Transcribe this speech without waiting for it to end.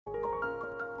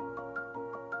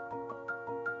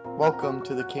Welcome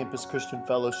to the Campus Christian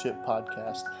Fellowship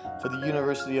podcast for the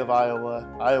University of Iowa,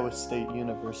 Iowa State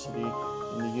University,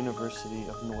 and the University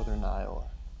of Northern Iowa.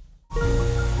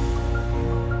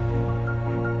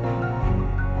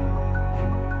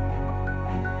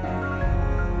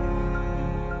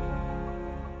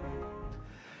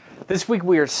 This week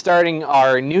we are starting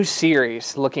our new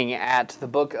series looking at the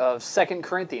book of 2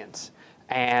 Corinthians.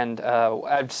 And I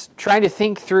was trying to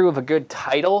think through of a good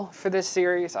title for this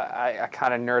series. I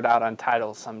kind of nerd out on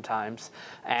titles sometimes.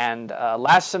 And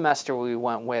last semester we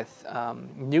went with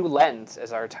New Lens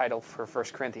as our title for 1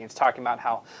 Corinthians, talking about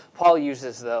how Paul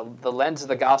uses the lens of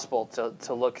the gospel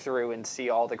to look through and see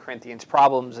all the Corinthians'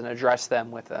 problems and address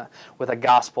them with a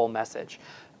gospel message.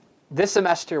 This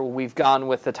semester, we've gone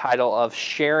with the title of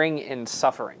Sharing in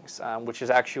Sufferings, which is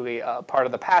actually part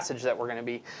of the passage that we're going to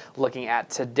be looking at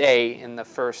today in the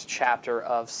first chapter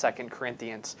of 2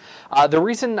 Corinthians. The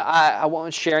reason I went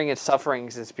with Sharing in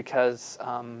Sufferings is because,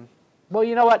 well,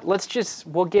 you know what?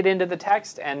 We'll get into the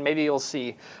text, and maybe you'll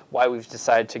see why we've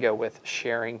decided to go with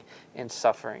Sharing in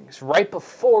Sufferings. Right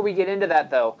before we get into that,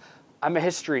 though, I'm a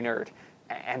history nerd,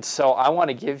 and so I want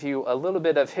to give you a little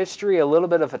bit of history, a little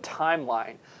bit of a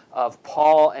timeline of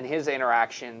Paul and his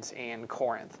interactions in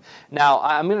Corinth. Now,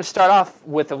 I'm going to start off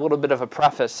with a little bit of a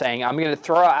preface saying I'm going to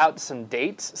throw out some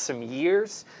dates, some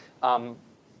years.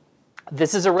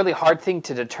 This is a really hard thing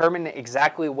to determine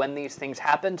exactly when these things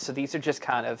happened, so these are just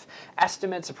kind of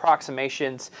estimates,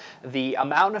 approximations. The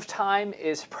amount of time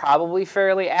is probably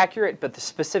fairly accurate, but the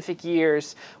specific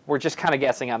years, we're just kind of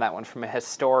guessing on that one from a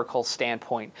historical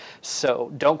standpoint.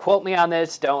 So don't quote me on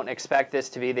this, don't expect this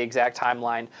to be the exact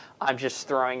timeline. I'm just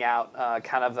throwing out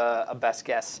kind of a best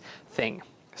guess thing.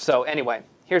 So anyway,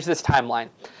 here's this timeline.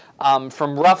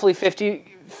 From roughly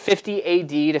 50 AD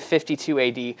to 52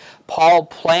 AD, Paul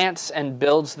plants and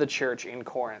builds the church in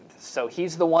Corinth. So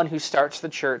he's the one who starts the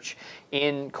church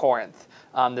in Corinth,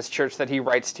 this church that he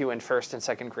writes to in 1st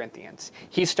and 2nd Corinthians.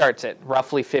 He starts it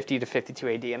roughly 50 to 52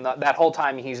 AD, and that whole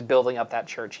time he's building up that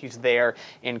church. He's there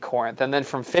in Corinth. And then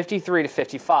from 53 to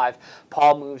 55,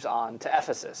 Paul moves on to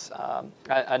Ephesus,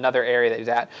 another area that he's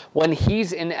at. When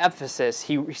he's in Ephesus,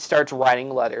 he starts writing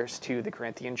letters to the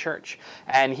Corinthian church.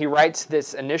 And he writes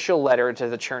this initial letter to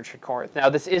the church at Corinth. Now,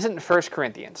 this isn't 1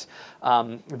 Corinthians.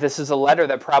 This is a letter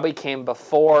that probably came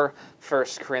before 1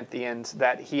 Corinthians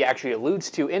that he actually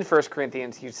alludes to in 1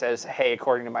 Corinthians. He says, hey,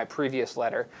 according to my previous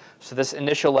letter. So this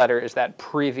initial letter is that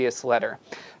previous letter.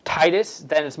 Titus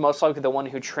then is most likely the one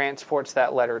who transports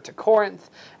that letter to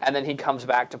Corinth, and then he comes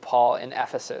back to Paul in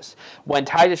Ephesus. When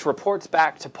Titus reports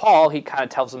back to Paul, he kind of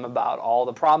tells him about all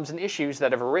the problems and issues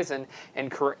that have arisen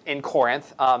in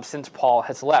Corinth since Paul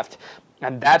has left.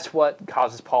 And that's what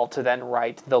causes Paul to then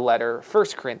write the letter 1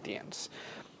 Corinthians.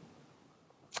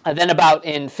 And then about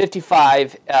in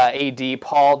 55 AD,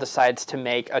 Paul decides to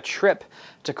make a trip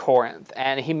to Corinth.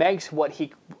 And he makes what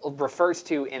he refers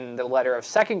to in the letter of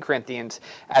 2 Corinthians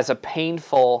as a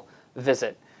painful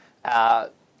visit.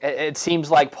 It seems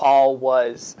like Paul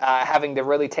was having to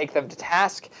really take them to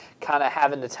task, kind of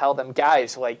having to tell them,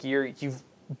 guys, like you've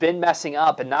been messing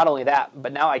up, and not only that,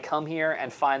 but now I come here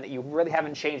and find that you really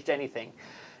haven't changed anything.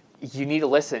 You need to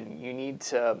listen. You need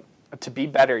to be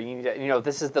better. You need to,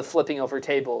 this is the flipping over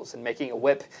tables and making a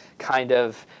whip kind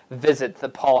of visit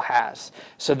that Paul has.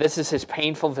 So this is his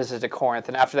painful visit to Corinth.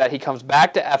 And after that, he comes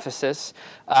back to Ephesus.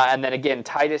 And then again,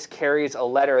 Titus carries a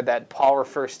letter that Paul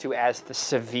refers to as the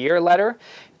severe letter,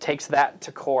 takes that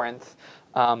to Corinth.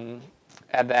 And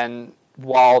then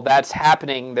while that's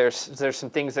happening, there's some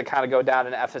things that kind of go down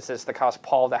in Ephesus that cause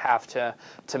Paul to have to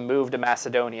move to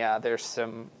Macedonia. There's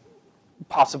some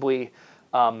possibly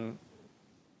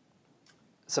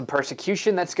some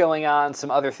persecution that's going on, some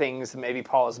other things. Maybe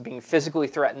Paul is being physically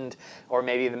threatened, or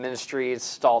maybe the ministry is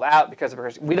stalled out because of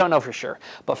persecution. We don't know for sure.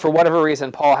 But for whatever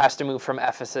reason, Paul has to move from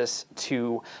Ephesus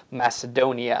to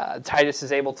Macedonia. Titus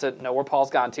is able to know where Paul's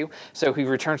gone to, so he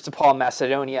returns to Paul in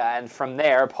Macedonia, and from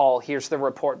there, Paul hears the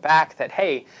report back that,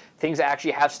 hey, things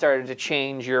actually have started to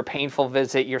change. Your painful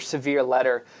visit, your severe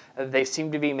letter, they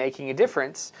seem to be making a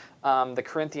difference. The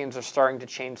Corinthians are starting to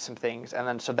change some things. And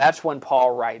then so that's when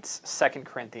Paul writes 2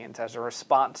 Corinthians as a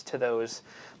response to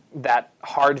that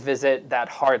hard visit, that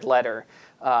hard letter.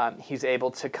 He's able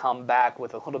to come back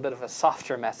with a little bit of a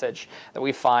softer message that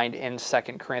we find in 2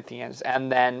 Corinthians.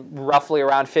 And then roughly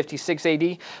around 56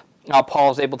 AD, Paul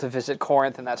is able to visit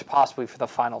Corinth, and that's possibly for the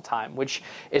final time, which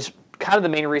is kind of the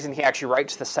main reason he actually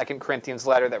writes the 2 Corinthians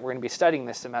letter that we're going to be studying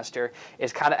this semester,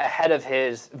 is kind of ahead of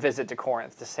his visit to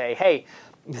Corinth to say, hey,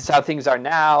 This is how things are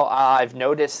now. I've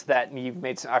noticed that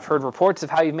I've heard reports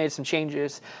of how you've made some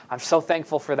changes. I'm so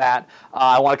thankful for that.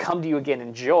 I want to come to you again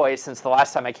in joy, since the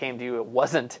last time I came to you, it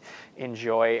wasn't in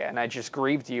joy, and I just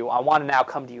grieved you. I want to now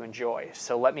come to you in joy.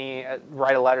 So let me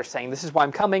write a letter saying, this is why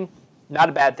I'm coming. Not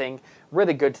a bad thing,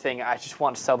 really good thing. I just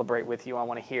want to celebrate with you. I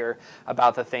want to hear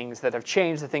about the things that have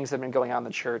changed, the things that have been going on in the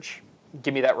church.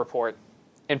 Give me that report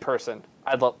in person.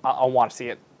 I want to see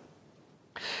it.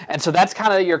 And so that's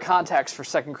kind of your context for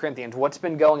 2 Corinthians, what's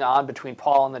been going on between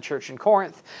Paul and the church in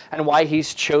Corinth, and why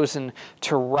he's chosen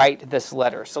to write this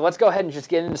letter. So let's go ahead and just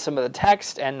get into some of the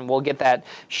text, and we'll get that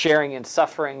sharing and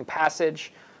suffering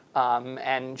passage,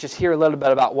 and just hear a little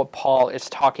bit about what Paul is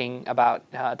talking about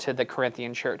to the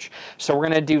Corinthian church. So we're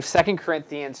going to do 2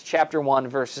 Corinthians chapter 1,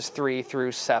 verses 3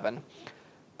 through 7.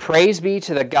 Praise be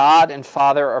to the God and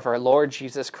Father of our Lord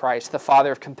Jesus Christ, the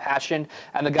Father of compassion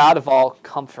and the God of all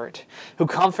comfort, who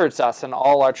comforts us in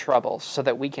all our troubles, so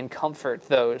that we can comfort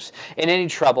those in any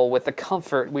trouble with the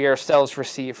comfort we ourselves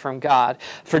receive from God.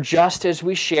 For just as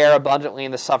we share abundantly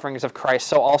in the sufferings of Christ,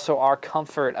 so also our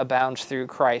comfort abounds through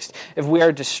Christ. If we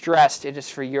are distressed, it is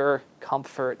for your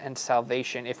comfort and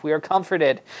salvation. If we are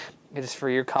comforted, it is for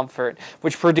your comfort,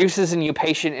 which produces in you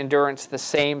patient endurance the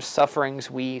same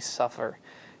sufferings we suffer.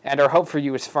 And our hope for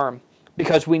you is firm,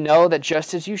 because we know that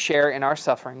just as you share in our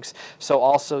sufferings, so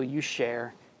also you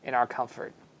share in our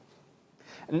comfort.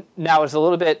 Now, it's a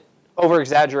little bit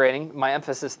over-exaggerating, my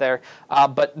emphasis there,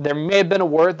 but there may have been a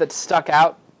word that stuck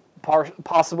out,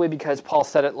 possibly because Paul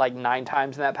said it like 9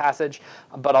 times in that passage,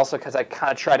 but also because I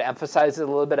kind of try to emphasize it a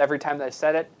little bit every time that I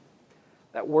said it.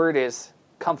 That word is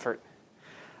comfort.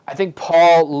 I think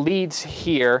Paul leads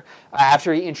here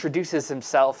after he introduces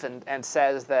himself and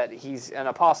says that he's an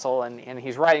apostle and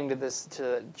he's writing to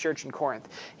the church in Corinth.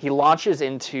 He launches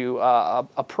into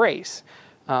a praise.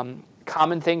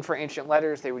 Common thing for ancient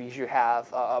letters, they would usually have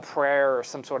a prayer or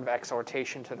some sort of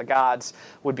exhortation to the gods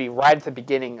would be right at the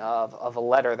beginning of a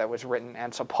letter that was written.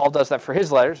 And so Paul does that for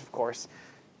his letters, of course.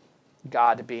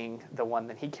 God being the one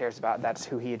that he cares about, that's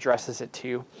who he addresses it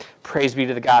to. Praise be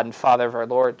to the God and Father of our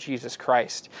Lord Jesus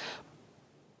Christ,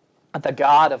 the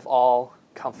God of all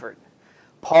comfort.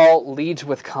 Paul leads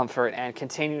with comfort and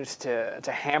continues to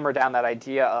hammer down that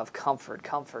idea of comfort.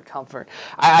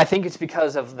 I think it's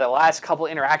because of the last couple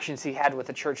interactions he had with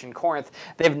the church in Corinth.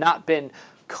 They've not been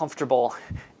comfortable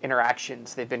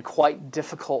interactions. They've been quite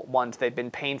difficult ones. They've been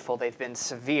painful. They've been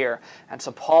severe. And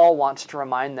so Paul wants to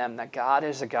remind them that God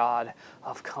is a God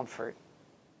of comfort.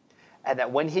 And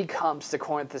that when he comes to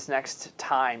Corinth this next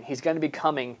time, he's going to be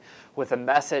coming with a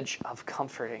message of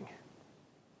comforting.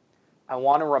 I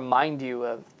want to remind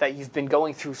you that you've been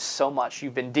going through so much.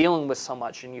 You've been dealing with so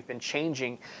much, and you've been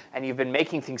changing, and you've been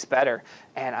making things better.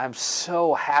 And I'm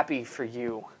so happy for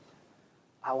you.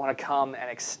 I want to come and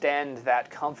extend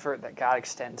that comfort that God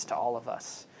extends to all of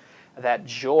us. That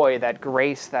joy, that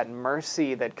grace, that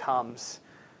mercy that comes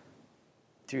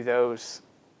to those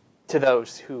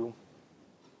who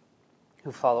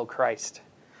follow Christ.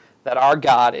 That our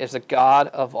God is a God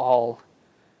of all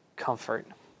comfort.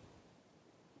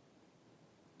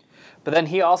 But then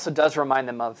he also does remind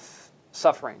them of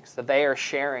sufferings, that they are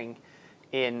sharing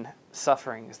in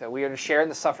sufferings, that we are to share in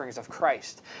the sufferings of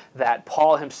Christ, that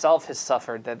Paul himself has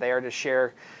suffered, that they are to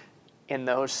share in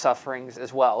those sufferings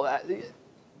as well.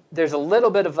 There's a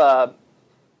little bit of a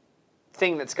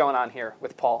thing that's going on here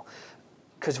with Paul,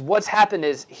 because what's happened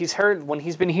is he's heard, when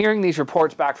he's been hearing these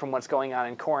reports back from what's going on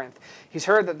in Corinth, he's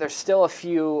heard that there's still a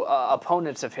few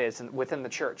opponents of his within the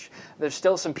church. There's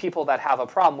still some people that have a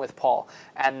problem with Paul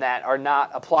and that are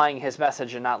not applying his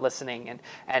message and not listening.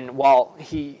 And while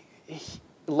he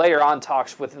later on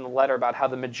talks within the letter about how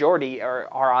the majority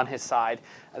are on his side,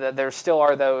 that there still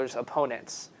are those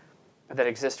opponents that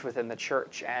exist within the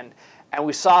church. And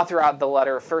we saw throughout the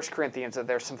letter of 1 Corinthians that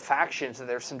there's some factions, that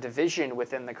there's some division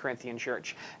within the Corinthian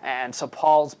church. And so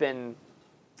Paul's been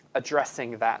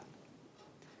addressing that.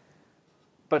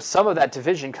 But some of that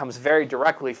division comes very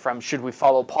directly from, should we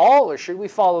follow Paul or should we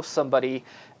follow somebody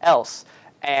else?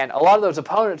 And a lot of those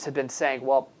opponents have been saying,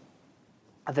 well,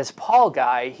 this Paul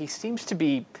guy, he seems to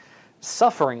be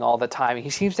suffering all the time. He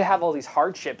seems to have all these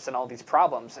hardships and all these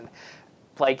problems. And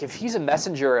like, if he's a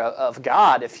messenger of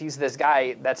God, if he's this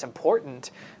guy that's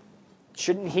important,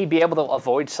 shouldn't he be able to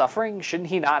avoid suffering? Shouldn't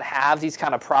he not have these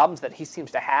kind of problems that he seems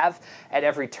to have at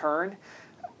every turn?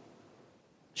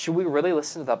 Should we really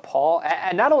listen to Paul?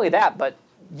 And not only that, but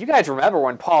you guys remember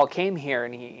when Paul came here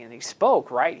and he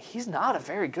spoke, right? He's not a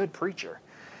very good preacher.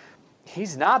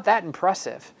 He's not that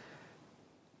impressive.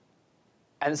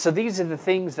 And so these are the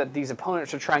things that these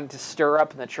opponents are trying to stir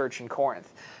up in the church in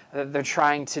Corinth. They're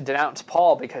trying to denounce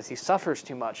Paul because he suffers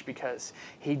too much, because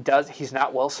he's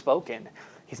not well spoken.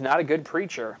 He's not a good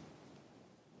preacher.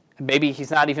 Maybe he's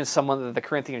not even someone that the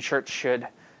Corinthian church should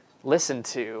listen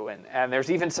to. And there's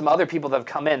even some other people that have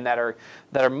come in that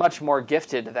are much more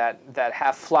gifted, that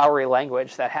have flowery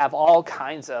language, that have all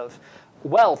kinds of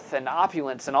wealth and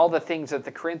opulence and all the things that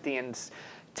the Corinthians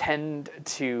tend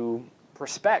to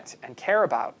respect and care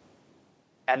about.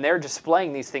 And they're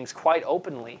displaying these things quite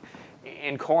openly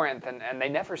in Corinth, and they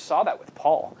never saw that with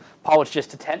Paul. Paul was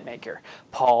just a tent maker.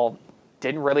 Paul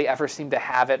didn't really ever seem to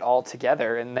have it all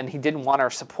together, and then he didn't want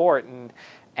our support,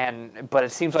 but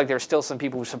it seems like there's still some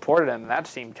people who supported him, and that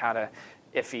seemed kind of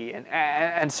iffy.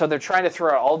 And so they're trying to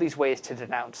throw out all these ways to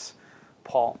denounce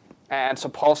Paul. And so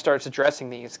Paul starts addressing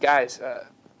these guys.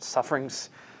 Sufferings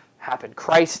happen.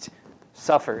 Christ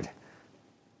suffered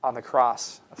on the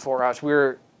cross for us.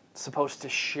 We're supposed to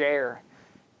share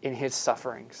in his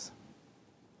sufferings.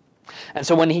 And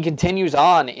so when he continues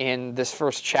on in this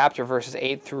first chapter, verses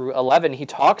 8 through 11, he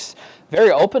talks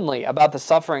very openly about the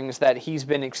sufferings that he's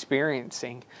been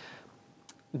experiencing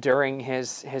during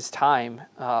his time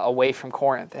away from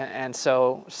Corinth. And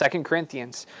so 2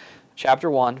 Corinthians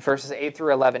chapter 1, verses 8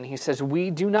 through 11, he says,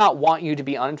 "We do not want you to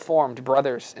be uninformed,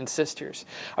 brothers and sisters,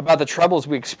 about the troubles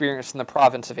we experienced in the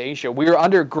province of Asia. We were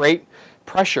under great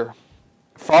pressure,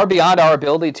 far beyond our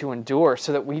ability to endure,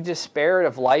 so that we despaired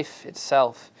of life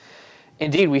itself.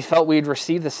 Indeed, we felt we had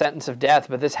received the sentence of death,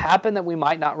 but this happened that we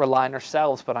might not rely on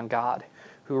ourselves, but on God,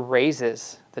 who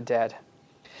raises the dead.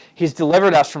 He's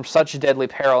delivered us from such a deadly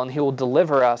peril, and he will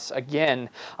deliver us again.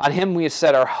 On him we have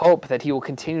set our hope that he will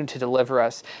continue to deliver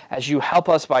us, as you help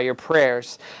us by your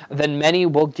prayers. Then many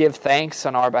will give thanks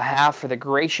on our behalf for the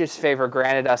gracious favor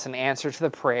granted us in answer to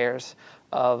the prayers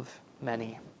of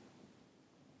many."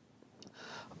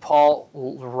 Paul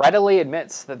readily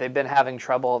admits that they've been having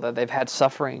trouble, that they've had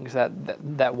sufferings,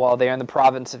 that while they're in the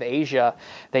province of Asia,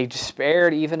 they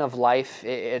despaired even of life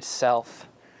itself.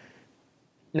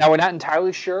 Now, we're not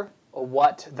entirely sure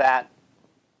what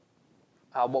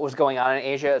was going on in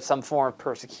Asia. Some form of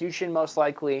persecution, most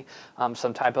likely,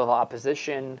 some type of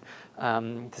opposition.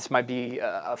 This might be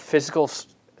a physical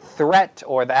threat,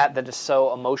 or that is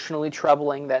so emotionally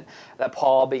troubling that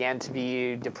Paul began to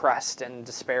be depressed and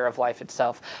despair of life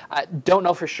itself. I don't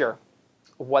know for sure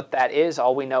what that is.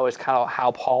 All we know is kind of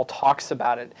how Paul talks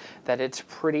about it, that it's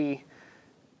pretty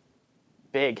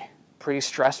big, pretty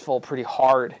stressful, pretty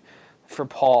hard for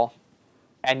Paul.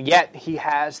 And yet he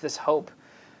has this hope,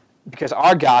 because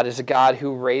our God is a God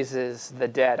who raises the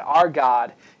dead. Our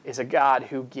God is a God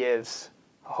who gives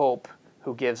hope,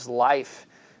 who gives life,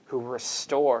 who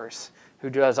restores, who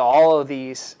does all of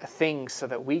these things so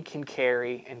that we can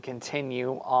carry and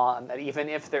continue on. That even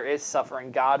if there is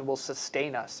suffering, God will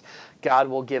sustain us. God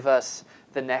will give us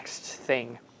the next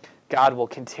thing. God will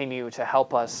continue to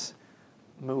help us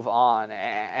move on.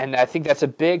 And I think that's a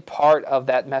big part of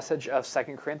that message of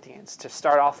 2 Corinthians, to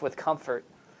start off with comfort,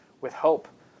 with hope,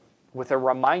 with a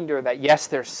reminder that yes,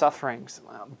 there's sufferings,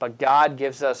 but God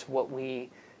gives us what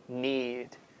we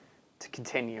need to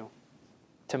continue,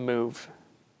 to move,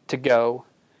 to go,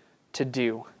 to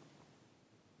do.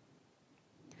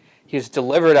 He has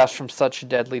delivered us from such a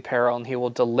deadly peril, and he will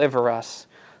deliver us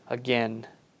again.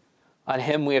 On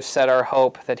him we have set our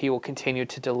hope that he will continue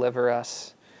to deliver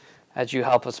us, as you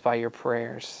help us by your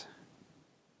prayers.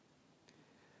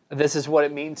 This is what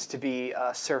it means to be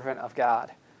a servant of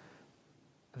God.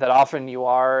 That often you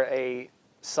are a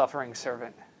suffering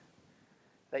servant,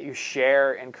 that you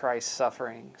share in Christ's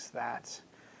sufferings, that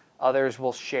others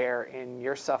will share in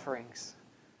your sufferings.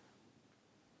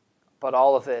 But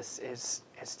all of this is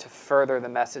to further the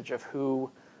message of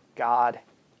who God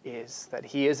is, that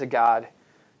he is a God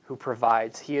who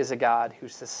provides, he is a God who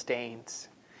sustains,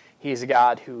 he is a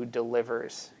God who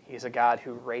delivers, he is a God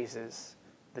who raises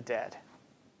the dead.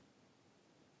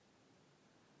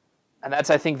 And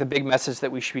that's, I think, the big message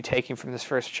that we should be taking from this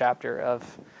first chapter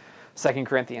of 2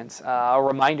 Corinthians. A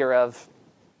reminder of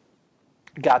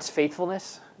God's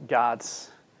faithfulness, God's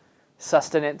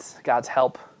sustenance, God's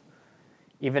help,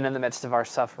 even in the midst of our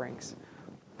sufferings.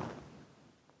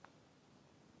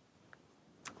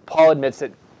 Paul admits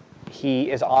that he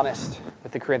is honest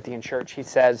with the Corinthian church. He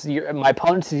says, my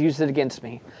opponents have used it against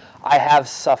me. I have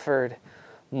suffered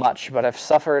much, but I've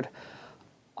suffered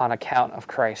on account of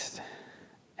Christ.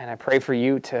 And I pray for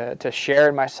you to share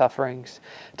in my sufferings,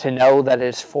 to know that it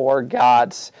is for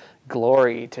God's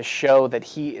glory, to show that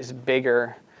he is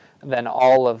bigger than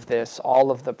all of this,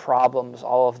 all of the problems,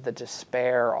 all of the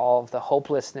despair, all of the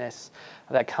hopelessness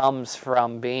that comes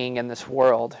from being in this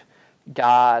world.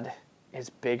 God is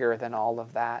bigger than all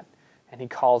of that. And he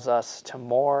calls us to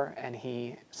more, and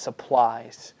he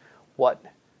supplies what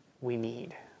we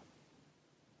need.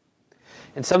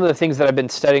 And some of the things that I've been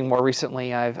studying more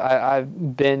recently,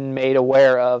 I've been made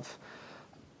aware of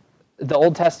the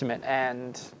Old Testament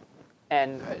and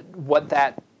what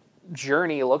that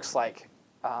journey looks like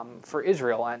for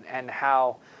Israel, and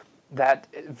how that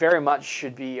very much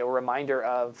should be a reminder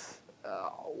of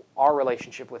our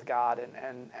relationship with God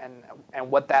and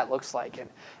what that looks like.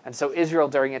 And so Israel,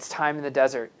 during its time in the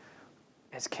desert,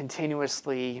 is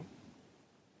continuously,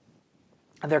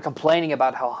 they're complaining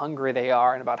about how hungry they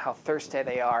are and about how thirsty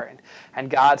they are, and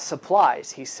God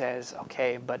supplies. He says,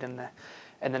 okay, but in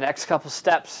the next couple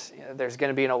steps, there's going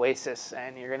to be an oasis,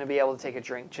 and you're going to be able to take a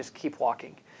drink. Just keep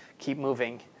walking, keep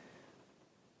moving,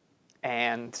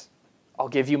 and I'll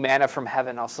give you manna from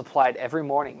heaven. I'll supply it every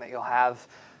morning that you'll have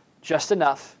just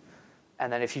enough,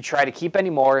 and then if you try to keep any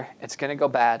more, it's going to go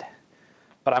bad.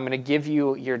 But I'm going to give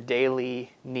you your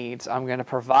daily needs. I'm going to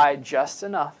provide just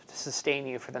enough to sustain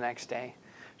you for the next day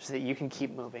so that you can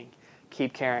keep moving,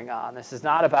 keep carrying on. This is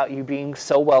not about you being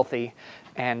so wealthy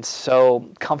and so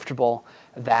comfortable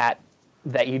that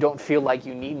you don't feel like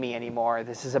you need me anymore.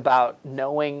 This is about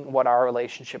knowing what our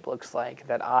relationship looks like,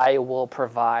 that I will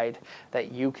provide,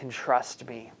 that you can trust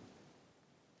me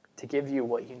to give you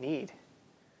what you need.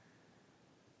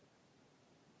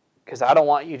 Because I don't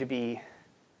want you to be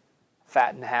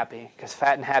fat and happy, because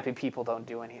fat and happy people don't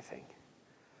do anything.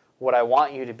 What I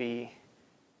want you to be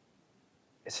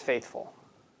is faithful,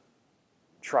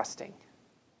 trusting,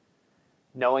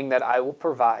 knowing that I will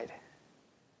provide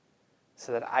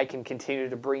so that I can continue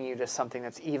to bring you to something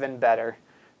that's even better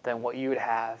than what you would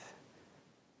have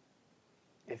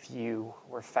if you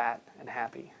were fat and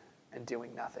happy and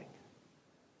doing nothing.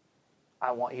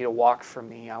 I want you to walk for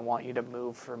me. I want you to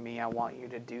move for me. I want you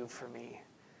to do for me.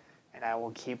 And I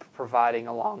will keep providing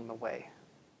along the way.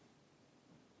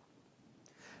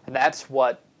 And that's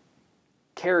what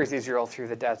carries Israel through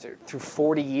the desert. Through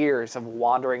 40 years of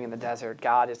wandering in the desert,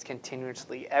 God is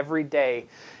continuously, every day,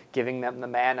 giving them the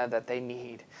manna that they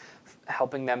need,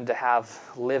 helping them to have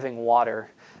living water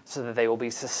so that they will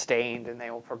be sustained and they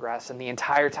will progress. And the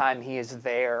entire time, he is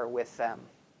there with them.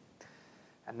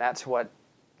 And that's what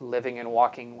living and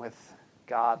walking with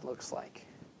God looks like.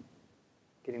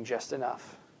 Getting just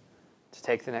enough to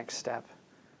take the next step,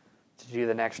 to do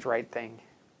the next right thing,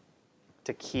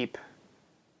 to keep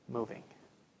moving.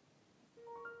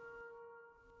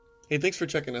 Hey, thanks for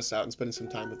checking us out and spending some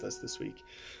time with us this week.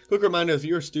 Quick reminder, if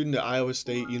you're a student at Iowa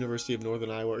State, University of Northern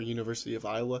Iowa, or University of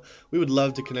Iowa, we would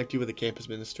love to connect you with a campus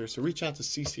minister. So reach out to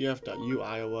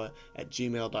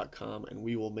ccf.uiowa@gmail.com and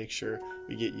we will make sure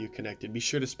we get you connected. Be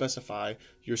sure to specify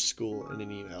your school in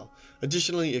an email.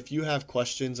 Additionally, if you have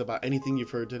questions about anything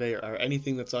you've heard today or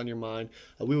anything that's on your mind,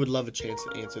 we would love a chance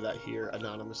to answer that here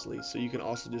anonymously. So you can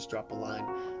also just drop a line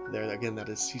there. Again, that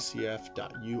is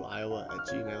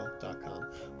ccf.uiowa@gmail.com.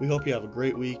 We hope you have a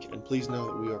great week, and please know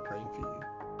that we are praying for you.